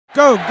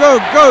Go, go,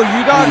 go,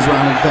 you dogs. He's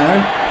running third.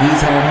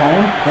 He's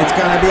home. It's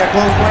going to be a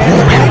close play.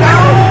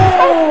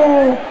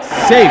 Oh!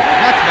 Safe.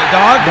 That's the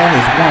dog. That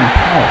is one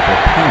powerful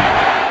punt.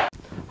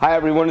 Hi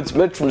everyone, it's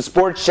Mitch from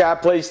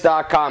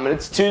SportsChatPlace.com, and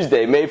it's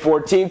Tuesday, May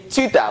 14th,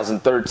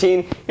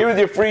 2013, here with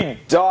your free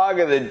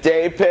Dog of the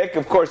Day pick.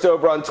 Of course,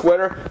 over on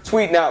Twitter,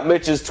 tweeting out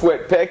Mitch's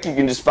Twit pick. You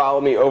can just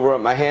follow me over at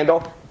my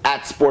handle,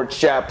 at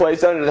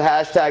SportsChatPlace, under the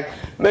hashtag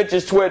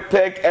Mitch's Twit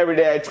pick. Every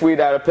day I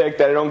tweet out a pick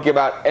that I don't give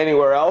out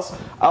anywhere else.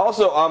 I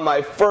also, on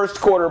my first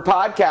quarter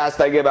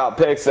podcast, I give out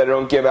picks that I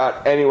don't give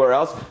out anywhere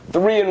else.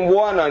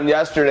 3-1 on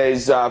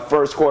yesterday's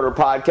first quarter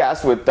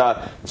podcast with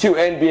 2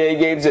 NBA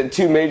games and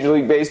 2 Major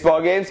League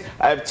Baseball games.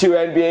 I have 2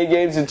 NBA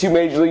games and 2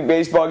 Major League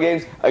Baseball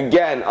games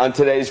again on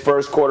today's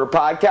first quarter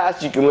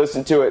podcast. You can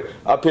listen to it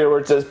up here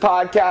where it says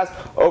podcast,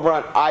 over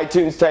on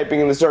iTunes,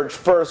 typing in the search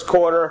first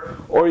quarter,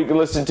 or you can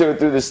listen to it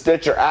through the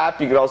Stitcher app.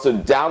 You can also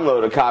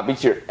download a copy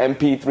to your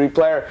MP3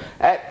 player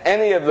at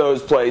any of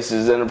those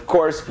places. And of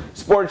course,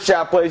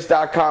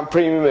 SportsChatPlace.com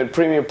Premium and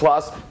Premium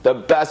Plus, the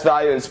best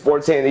value in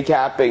sports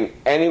handicapping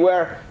anywhere.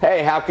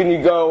 Hey, how can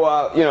you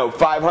go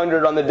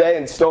 500 on the day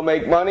and still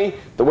make money?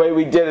 The way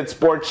we did at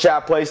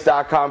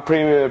SportsChatPlace.com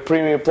Premium and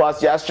Premium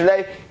Plus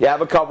yesterday. You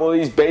have a couple of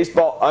these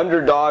baseball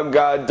underdog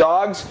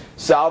dogs,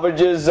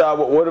 salvages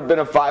what would have been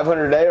a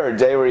 500 day or a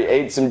day where you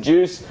ate some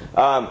juice.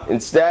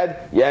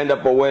 Instead, you end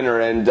up a winner.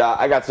 And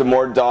I got some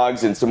more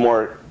dogs and some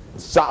more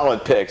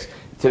solid picks.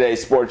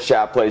 Today's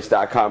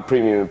SportsChatPlace.com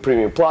Premium and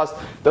Premium Plus,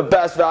 the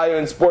best value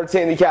in sports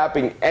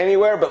handicapping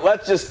anywhere. But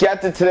let's just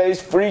get to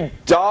today's free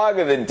Dog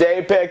of the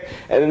Day pick.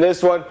 And in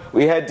this one,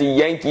 we head to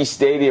Yankee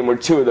Stadium, where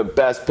 2 of the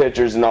best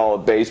pitchers in all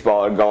of baseball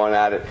are going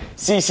at it.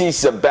 CC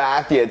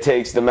Sabathia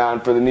takes the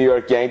mound for the New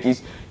York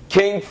Yankees.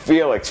 King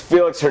Felix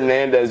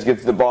Hernandez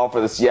gets the ball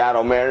for the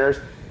Seattle Mariners.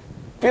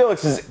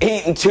 Felix is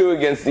 8-2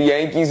 against the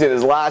Yankees in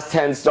his last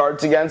 10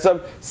 starts against them.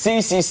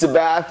 CC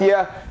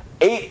Sabathia,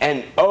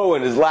 8-0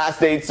 in his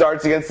last 8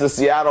 starts against the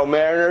Seattle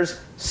Mariners.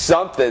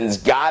 Something's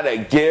got to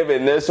give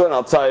in this one.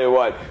 I'll tell you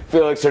what,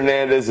 Felix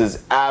Hernandez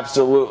is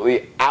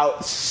absolutely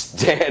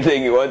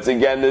outstanding once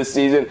again this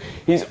season.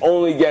 He's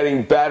only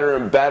getting better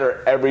and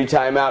better every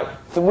time out.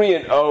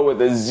 3-0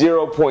 with a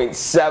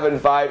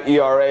 0.75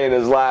 ERA in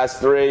his last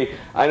 3.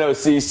 I know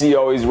CC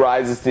always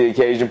rises to the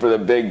occasion for the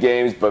big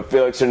games, but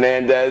Felix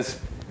Hernandez,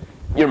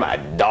 you're my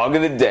Dog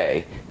of the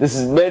Day. This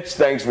is Mitch.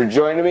 Thanks for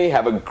joining me.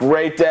 Have a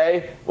great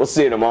day. We'll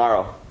see you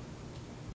tomorrow.